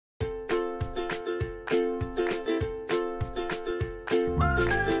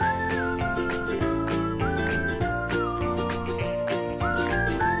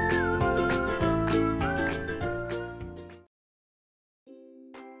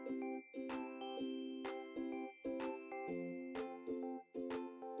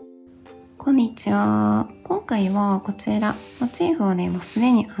こんにちは。今回はこちら、モチーフをね、もうす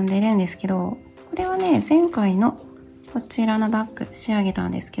でに編んでるんですけど、これはね、前回のこちらのバッグ仕上げた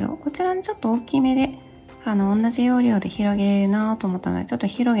んですけど、こちらにちょっと大きめで、同じ要領で広げれるなと思ったので、ちょっと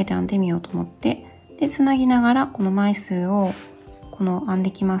広げて編んでみようと思って、で、つなぎながらこの枚数を編んで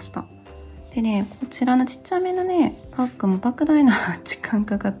きました。でね、こちらのちっちゃめのね、バッグも莫大な時間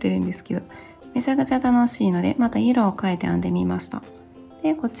かかってるんですけど、めちゃくちゃ楽しいので、また色を変えて編んでみました。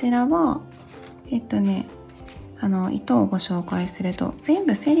で、こちらは、糸をご紹介すると、全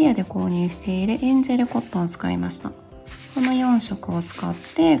部セリアで購入しているエンジェルコットンを使いました。この4色を使っ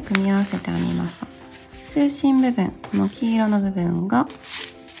て組み合わせて編みました。中心部分、この黄色の部分が、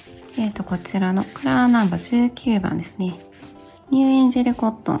こちらのカラーナンバー19番ですね。ニューエンジェルコ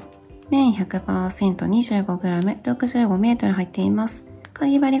ットン、綿 100%25g、65メートル入っています。か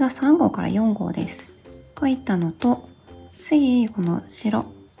ぎ針が3号から4号です。こういったのと、次、この白、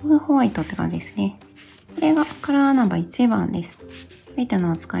オフホワイトって感じですね。これがカラーナンバー1番です。こういった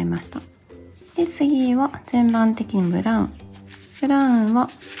のを使いました。で、次は順番的にブラウン。ブラウンは、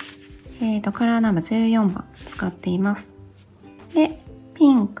カラーナンバー14番使っています。で、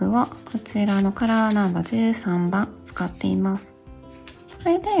ピンクはこちらのカラーナンバー13番使っています。こ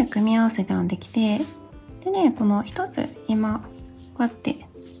れで組み合わせて編んできて、でね、この一つ今、こうやって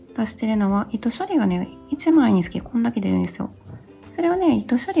出してるのは糸処理がね、1枚につきこんだけ出るんですよ。それをね、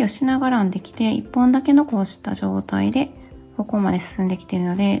糸処理をしながら編んできて、1本だけ残した状態で、ここまで進んできている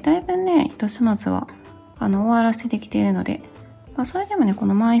ので、だいぶね、糸始末は、終わらせてきているので、それでもね、こ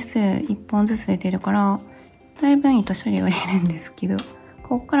の枚数1本ずつ出てるから、だいぶ糸処理はいるんですけど、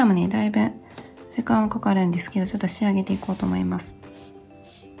ここからもね、だいぶ時間はかかるんですけど、ちょっと仕上げていこうと思います。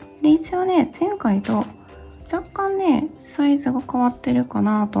で、一応ね、前回と若干ね、サイズが変わってるか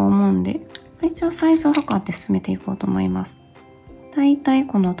なと思うんで、一応サイズを測って進めていこうと思います。だいたい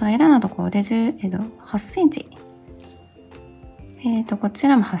この平らなところで8センチ。こち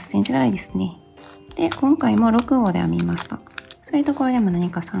らも8センチぐらいですね。で、今回も6号で編みました。そういうところでも何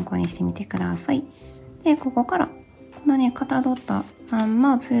か参考にしてみてください。で、ここから、このね、かたどったまん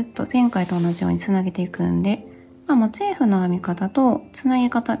まずっと前回と同じようにつなげていくんで、モチーフの編み方とつなげ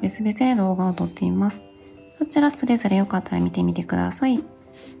方別々で動画を撮っています。そちらそれぞれよかったら見てみてください。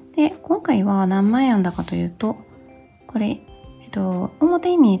で、今回は何枚編んだかというと、これ、表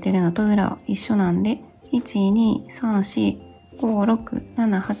に見えてるのと裏は一緒なんで、1、2、3、4、5、6、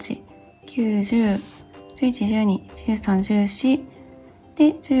7、8、9、10、11、12、13、14、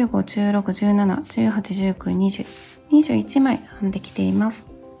で、15、16、17、18、19、20、21枚編んできています。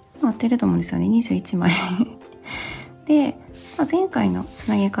合ってると思うんですよね、21枚。で、前回のつ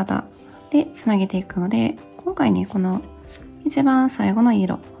なげ方でつなげていくので、今回ね、この一番最後の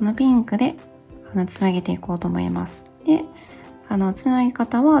色、このピンクでつなげていこうと思います。で、つなぎ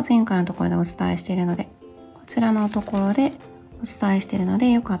方は前回のところでお伝えしているので、こちらのところでお伝えしているので、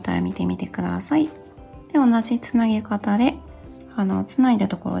よかったら見てみてください。で、同じつなげ方で、つないだ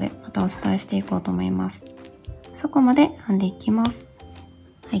ところでまたお伝えしていこうと思います。そこまで編んでいきます。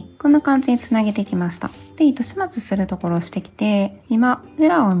はい、こんな感じにつなげてきました。で、糸始末するところをしてきて、今、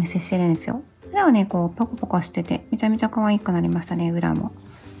裏をお見せしてるんですよ。裏はね、こう、パコパコしてて、めちゃめちゃ可愛くなりましたね、裏も。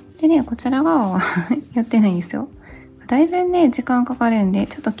でね、こちら側はやってないんですよ。だいぶね、時間かかるんで、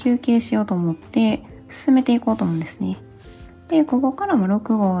ちょっと休憩しようと思って、進めていこうと思うんですね。で、ここからも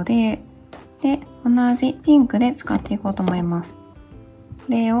6号で、同じピンクで使っていこうと思います。こ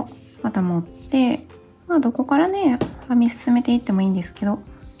れをまた持って、どこからね、編み進めていってもいいんですけど、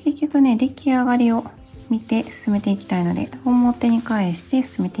結局ね、出来上がりを見て進めていきたいので、表に返して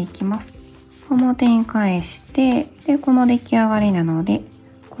進めていきます。表に返して、で、この出来上がりなので、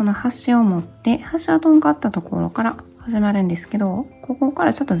この端を持って、端はとんがったところから始まるんですけど、ここか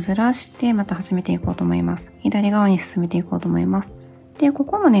らちょっとずらしてまた始めていこうと思います。左側に進めていこうと思います。で、こ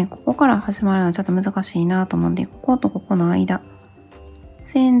こもね、ここから始まるのはちょっと難しいなと思うんで、こことここの間、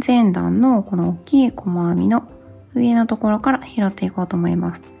前々段のこの大きい細編みの上のところから拾っていこうと思い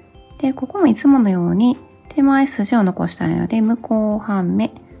ます。で、ここもいつものように手前筋を残したいので、向こう半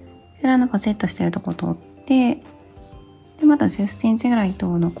目、裏のパチッとしてるとこ取って、で、また10センチぐらい糸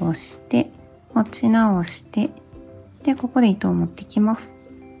を残して、持ち直して、で、ここで糸を持ってきます。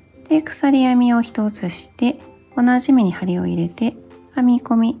で、鎖編みを一つして、同じ目に針を入れて、編み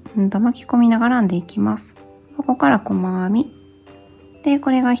込み、巻き込みながら編んでいきます。ここから細編み。で、こ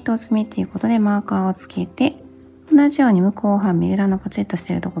れが一つ目っていうことでマーカーをつけて、同じように向こう半目裏のパチッとし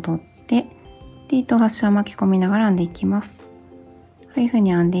てるとこ取って、で、糸端を巻き込みながら編んでいきます。こういう風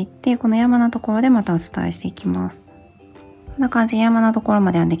に編んでいって、この山のところでまたお伝えしていきます。こんな感じで山のところ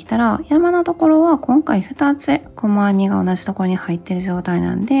まで編んできたら、山のところは今回2つ細編みが同じところに入ってる状態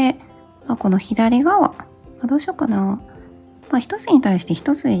なんで、この左側、どうしようかな。一つに対して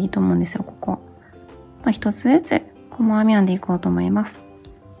一つでいいと思うんですよ、ここ。一つずつ細編み編んでいこうと思います。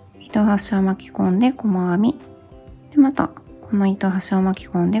糸端を巻き込んで細編み。で、また、この糸端を巻き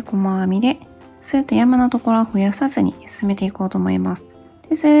込んで細編みで、スーッと山のところは増やさずに進めていこうと思います。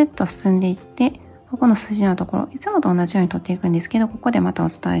で、スーッと進んでいって、ここの筋のところ、いつもと同じように取っていくんですけど、ここでまたお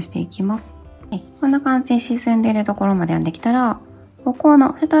伝えしていきます。こんな感じで沈んでいるところまで編んできたら、ここ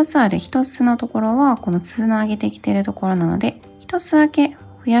の2つある1つのところは、このつなげてきているところなので、1つだけ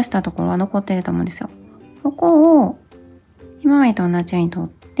増やしたところは残っていると思うんですよ。ここを、今までと同じように取っ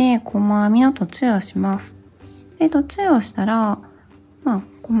て、細編みの途中をします。で、途中をしたら、細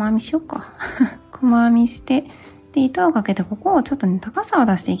編みしようか。細編みして、で、糸をかけて、ここをちょっとね、高さを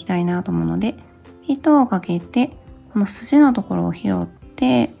出していきたいなと思うので、糸をかけて、この筋のところを拾っ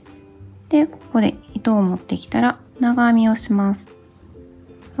て、で、ここで糸を持ってきたら、長編みをします。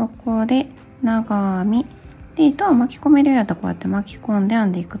ここで、長編み。で、糸を巻き込めるようだったらこうやって巻き込んで編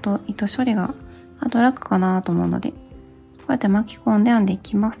んでいくと、糸処理が楽かなと思うので、こうやって巻き込んで編んでい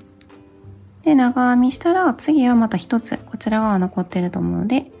きます。で、長編みしたら、次はまた一つ、こちら側残っていると思うの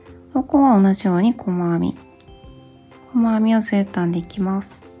で、ここは同じように細編み。細編みをずっと編んでいきま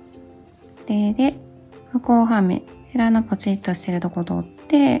す。で、向こう半目、ヘラのポチッとしているところ取っ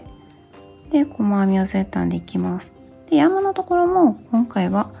て、で、細編みをずっと編んでいきます。で、山のところも今回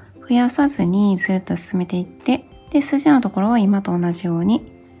は増やさずにずっと進めていって、で、筋のところは今と同じように、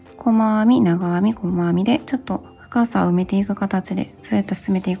細編み、長編み、細編みでちょっと深さを埋めていく形でずっと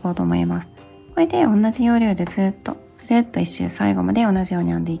進めていこうと思います。これで同じ要領でずっと、ぐるっと一周最後まで同じよう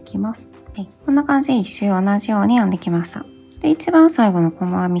に編んでいきます。こんな感じで一周同じように編んできました。で、一番最後の細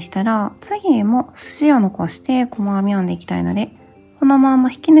編みしたら、次も筋を残して細編み編んでいきたいので、このま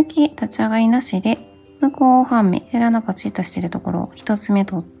ま引き抜き立ち上がりなしで、向こう半目、ヘラのパチッとしているところを一つ目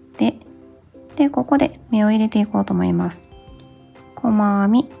取って、で、ここで目を入れていこうと思います。細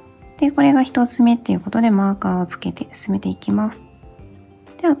編み。で、これが一つ目っていうことでマーカーをつけて進めていきます。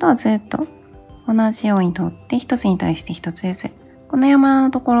で、あとはずっと同じように取って、一つに対して一つずつ。この山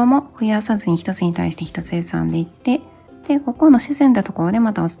のところも増やさずに一つに対して一つずつ編んでいって、で、ここの沈んだところで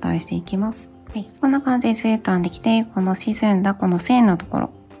またお伝えしていきます。こんな感じでずっと編んできて、この沈んだこの線のところ、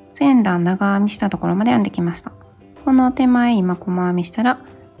前段長編みしたところまで編んできました。この手前今細編みしたら、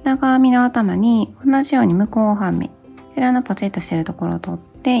長編みの頭に同じように向こう半目、ヘラのポチッとしているところを取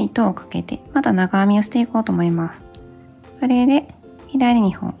って糸をかけて、また長編みをしていこうと思います。それで、左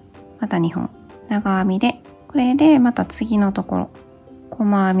2本、また2本、長編みで、これでまた次のところ、細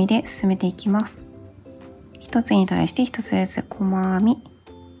編みで進めていきます。一つに対して一つずつ細編み。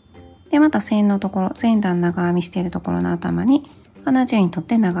で、また線のところ、前段長編みしているところの頭に、同じように取っ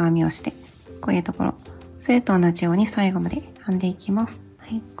て長編みをして、こういうところ、それと同じように最後まで編んでいきます。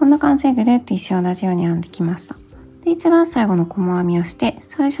こんな感じでぐるっと一周同じように編んできました。で、一番最後の細編みをして、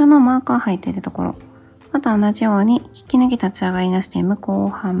最初のマーカー入っているところ、また同じように引き抜き立ち上がりなしで向こう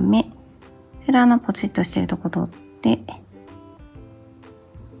半目、ヘラのポチッとしているところ取って、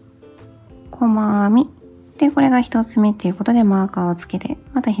細編み。で、これが一つ目っていうことでマーカーをつけて、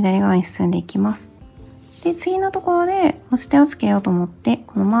また左側に進んでいきます。で、次のところで持ち手をつけようと思って、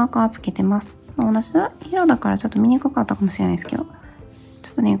このマーカーをつけてます。同じ色だからちょっと見にくかったかもしれないですけど、ち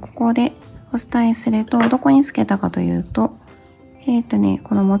ょっとね、ここでお伝えすると、どこにつけたかというと、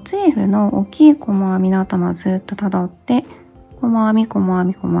このモチーフの大きい細編みの頭をずっと辿って、細編み、細編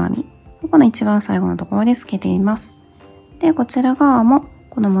み、細編み。この一番最後のところでつけています。で、こちら側も、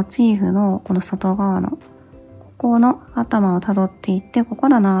このモチーフのこの外側の、ここの頭を辿っていって、ここ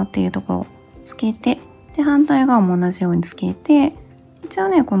だなっていうところをつけて、で、反対側も同じようにつけて、一応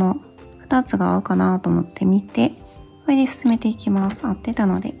ね、この2つが合うかなと思って見て、これで進めていきます。合ってた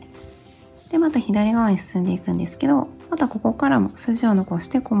ので。で、また左側に進んでいくんですけど、またここからも筋を残し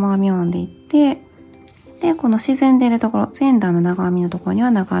て細編みを編んでいって、で、この沈んでいるところ、前段の長編みのところに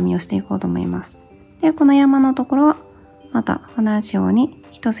は長編みをしていこうと思います。で、この山のところは、また同じように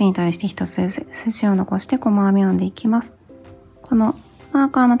一つに対して一つずつ筋を残して細編みを編んでいきます。このマ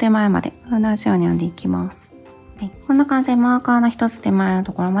ーカーの手前まで同じように編んでいきます。こんな感じでマーカーの一つ手前の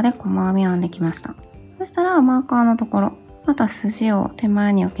ところまで細編みを編んできました。そしたらマーカーのところ、また筋を手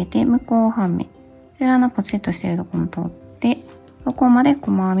前に置けて向こう半目、裏のポチッとしているところを通って、ここまで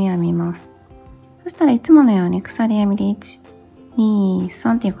細編みを編みます。そしたらいつものように鎖編みで1、2、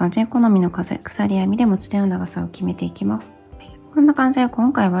3っていう感じで好みの数、鎖編みで持ち手の長さを決めていきます。こんな感じで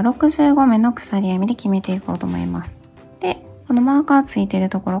今回は65目の鎖編みで決めていこうと思います。で、このマーカーついている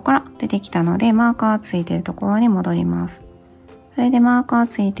ところから出てきたので、マーカーついているところに戻ります。それでマーカー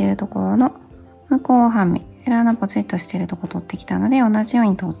ついているところの向こう半目、裏のポチッとしているところ取ってきたので、同じよう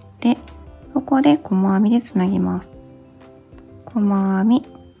に取って、こで細編みでつなぎます。細編み。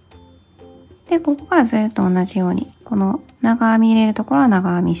で、ここからずっと同じように、この長編み入れるところは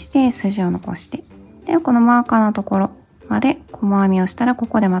長編みして、筋を残して、で、このマーカーのところまで細編みをしたら、こ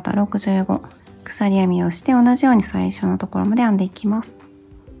こでまた65鎖編みをして、同じように最初のところまで編んでいきます。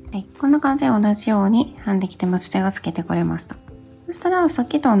はい、こんな感じで同じように編んできて持ち手がつけてこれました。そしたらさっ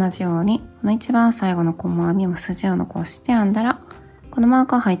きと同じように、この一番最後の細編みも筋を残して編んだら、このマー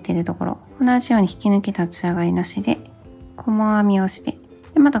カー入っているところ、同じように引き抜き立ち上がりなしで細編みをして、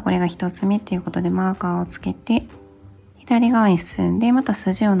でまたこれが一つ目っていうことでマーカーをつけて、左側に進んで、また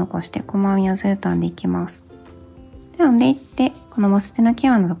筋を残して細編みをずっと編んでいきます。で編んでいって、この持ち手の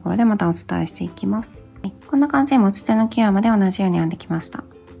際のところでまたお伝えしていきます。はい、こんな感じで持ち手の際まで同じように編んできました。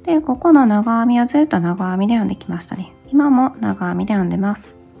で、ここの長編みはずっと長編みで編んできましたね。今も長編みで編んでま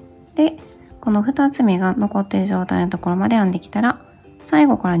す。で、この2つ目が残っている状態のところまで編んできたら、最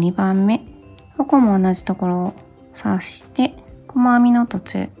後から2番目、ここも同じところを刺して、細編みの途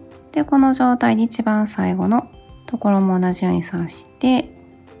中。で、この状態で一番最後のところも同じように刺して、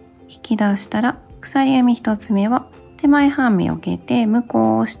引き出したら、鎖編み1つ目は手前半目を受けて、向こう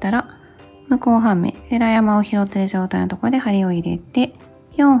を押したら、向こう半目、裏山を拾っている状態のところで針を入れて、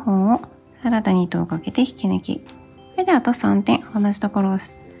4本を新たに糸をかけて引き抜き。それであと3点同じところを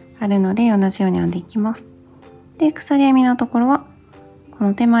あるので同じように編んでいきます。で、鎖編みのところはこ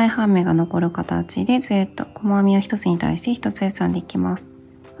の手前半目が残る形でずっと細編みを1つに対して1つずつ編んでいきます。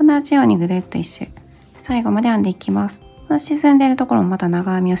同じようにぐるっと一周最後まで編んでいきます。この沈んでいるところもまた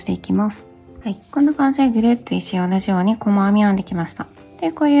長編みをしていきます。はい、こんな感じでぐるっと一周同じように細編みを編んできました。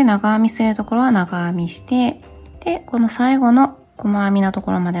で、こういう長編みするところは長編みして、で、この最後の細編みのと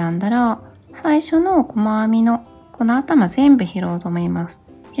ころまで編んだら、最初の細編みのこの頭全部拾おうと思います。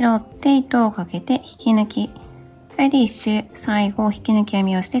拾って糸をかけて引き抜き。それで一周最後引き抜き編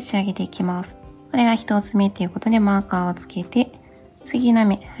みをして仕上げていきます。これが一つ目ということでマーカーをつけて、次の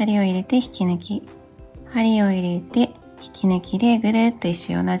目、針を入れて引き抜き。針を入れて引き抜きでぐるっと一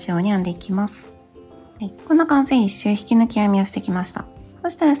周同じように編んでいきます。はい、こんな感じで一周引き抜き編みをしてきました。そ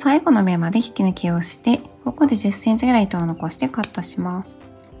したら最後の目まで引き抜きをして、ここで10センチぐらい糸を残してカットします。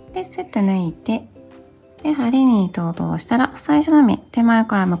で、スッと抜いて、で、針に糸を通したら、最初の目、手前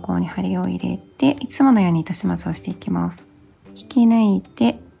から向こうに針を入れて、いつものように糸始末をしていきます。引き抜い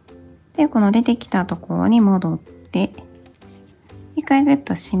て、で、この出てきたところに戻って、一回グッ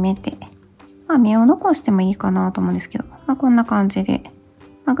と締めて、まあ、目を残してもいいかなと思うんですけど、まあ、こんな感じで、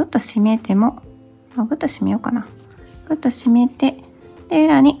まあ、グッと締めても、まあ、グッと締めようかな。グッと締めて、で、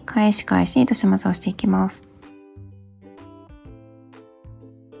裏に返し返し糸始末をしていきます。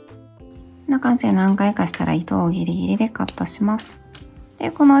こんな感じで何回かしたら糸をギリギリでカットします。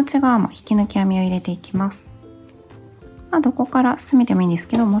で、この内側も引き抜き編みを入れていきます。まあ、どこから進めてもいいんです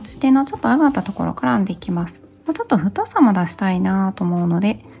けど、持ち手のちょっと上がったところから編んでいきます。まあ、ちょっと太さも出したいなと思うの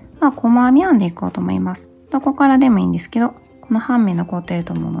で、まあ、細編み編んでいこうと思います。どこからでもいいんですけど、この半目残っている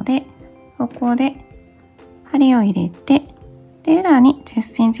と思うので、ここで針を入れて、で、裏に10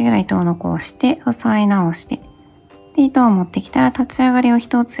センチぐらい糸を残して押さえ直して、で、糸を持ってきたら立ち上がりを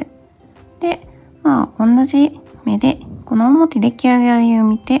一つ。で、まあ、同じ目で、この表出来上がりを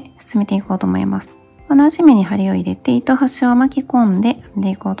見て進めていこうと思います。同じ目に針を入れて、糸端を巻き込んで編んで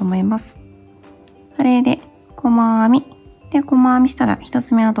いこうと思います。それで、細編み。で、細編みしたら一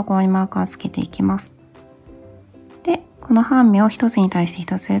つ目のところにマーカーをつけていきます。で、この半目を一つに対して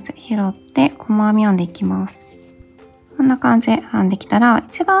一つずつ拾って細編み編んでいきます。こんな感じで編んできたら、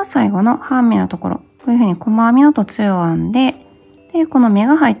一番最後の半目のところ、こういう風に細編みの途中を編んで、で、この目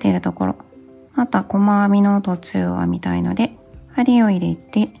が入っているところ、また細編みの途中を編みたいので、針を入れ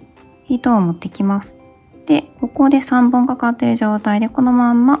て、糸を持ってきます。で、ここで3本かかっている状態で、この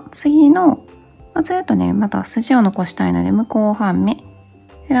まんま次の、ずっとね、また筋を残したいので、向こう半目、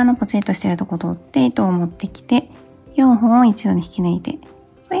裏のポチッとしているところを取って糸を持ってきて、4本を一度に引き抜いて、こ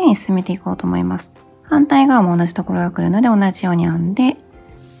ういう風に進めていこうと思います。反対側も同じところが来るので同じように編んで、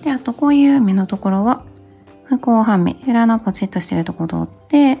で、あとこういう目のところは、向こう半目、裏のポチッとしているところを取っ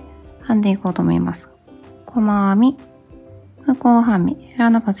て編んでいこうと思います。細編み、向こう半目、裏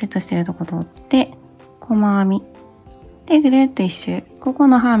のポチッとしているところを取って、細編み。で、ぐるっと一周。ここ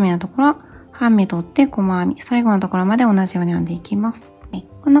の半目のところは、半目取って細編み。最後のところまで同じように編んでいきます。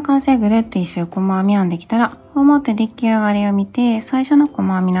こんな感じでぐるっと一周細編み編んできたら、表出来上がりを見て、最初の細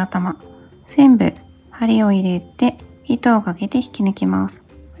編みの頭、全部針を入れて、糸をかけて引き抜きます。こ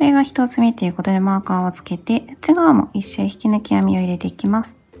れが一つ目ということでマーカーをつけて、内側も一周引き抜き編みを入れていきま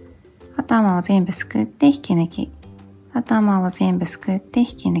す。頭を全部すくって引き抜き。頭を全部すくって引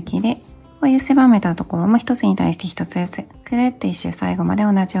き抜きで、こういう狭めたところも一つに対して一つずつ、くるっと一周最後まで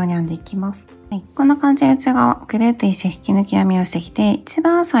同じように編んでいきます。はい、こんな感じで内側、くるっと一周引き抜き編みをしてきて、一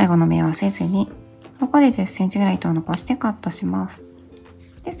番最後の目はせずに、ここで10センチぐらい糸を残してカットします。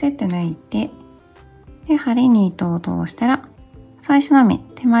で、セット抜いて、で、針に糸を通したら、最初の目、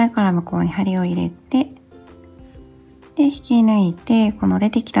手前から向こうに針を入れて、で、引き抜いて、この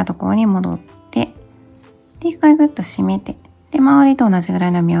出てきたところに戻って、で、一回グッと締めて、で、周りと同じぐら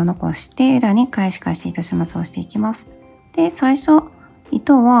いの目を残して、裏に返し返し糸始末をしていきます。で、最初、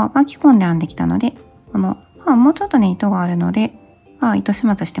糸は巻き込んで編んできたので、この、もうちょっとね、糸があるので、糸始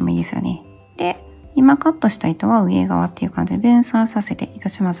末してもいいですよね。で、今カットした糸は上側っていう感じで分散させて糸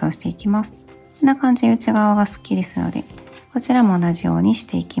始末をしていきます。こんな感じで内側がスッキリするので、こちらも同じようにし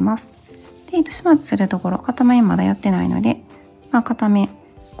ていきます。で、糸始末するところ、片面まだやってないので、片面、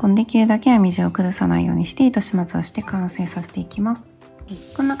できるだけ編み地を崩さないようにして糸始末をして完成させていきます。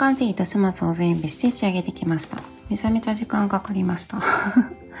こんな感じで糸始末を全部して仕上げてきました。めちゃめちゃ時間かかりました。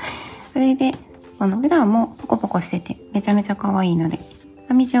それで、この裏もポコポコしててめちゃめちゃ可愛いので、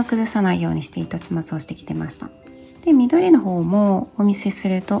編み地を崩さないようにして糸始末をしてきてました。で、緑の方もお見せす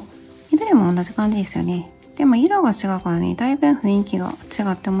ると、緑も同じ感じですよね。でも色が違うからね、だいぶ雰囲気が違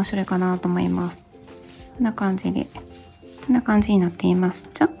って面白いかなと思います。こんな感じで。こんな感じになっています。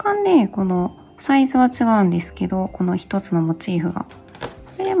若干ね、このサイズは違うんですけど、この一つのモチーフが。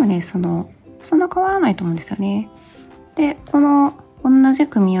でもね、そんな変わらないと思うんですよね。で、この同じ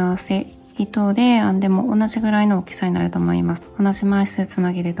組み合わせ、糸で編んでも同じぐらいの大きさになると思います。同じ枚数つ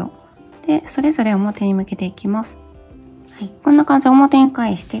なげると。で、それぞれ表に向けていきます。はい、こんな感じで表に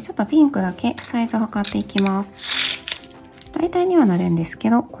返して、ちょっとピンクだけサイズを測っていきます。大体にはなるんですけ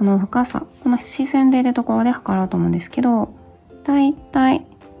ど、この深さ、この沈んでいるところで測ろうと思うんですけど、大体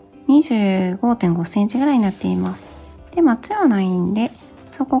 25.5 センチぐらいになっています。で、マッチはないんで、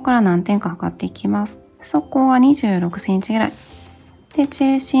そこから何点か測っていきます。そこは26センチぐらい。で、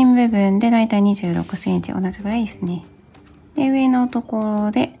中心部分で大体26センチ、同じぐらいですね。で、上のとこ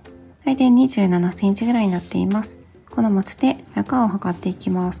ろで大体27センチぐらいになっています。この持ち手、中を測っていき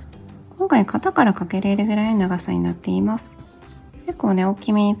ます。今回肩からかけれるぐらいの長さになっています。結構ね、大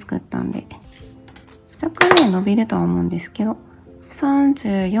きめに作ったんで、若干ね、伸びるとは思うんですけど、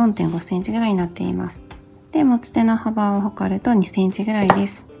34.5 センチぐらいになっています。で、持ち手の幅を測ると2センチぐらいで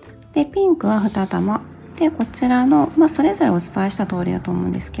す。で、ピンクは2玉。で、こちらの、それぞれお伝えした通りだと思う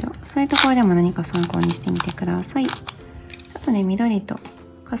んですけど、そういうところでも何か参考にしてみてください。ちょっとね、緑と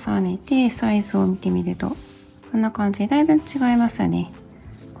重ねてサイズを見てみると、こんな感じでだいぶ違いますよね。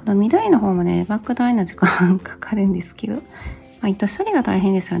この緑の方もね、莫大な時間かかるんですけど、糸処理が大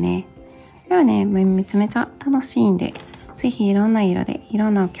変ですよね。これはね、めちゃめちゃ楽しいんで、ぜひいろんな色で、いろ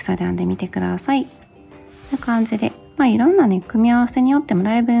んな大きさで編んでみてください。こんな感じで、いろんなね、組み合わせによっても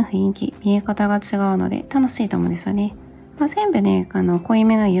だいぶ雰囲気、見え方が違うので楽しいと思うんですよね。全部ね、濃い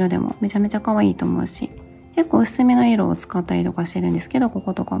めの色でもめちゃめちゃ可愛いと思うし、結構薄めの色を使ったりとかしてるんですけど、こ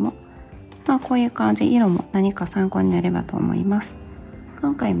ことかも。こういう感じ、色も何か参考になればと思います。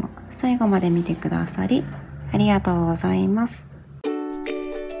今回も最後まで見てくださり、ありがとうございます。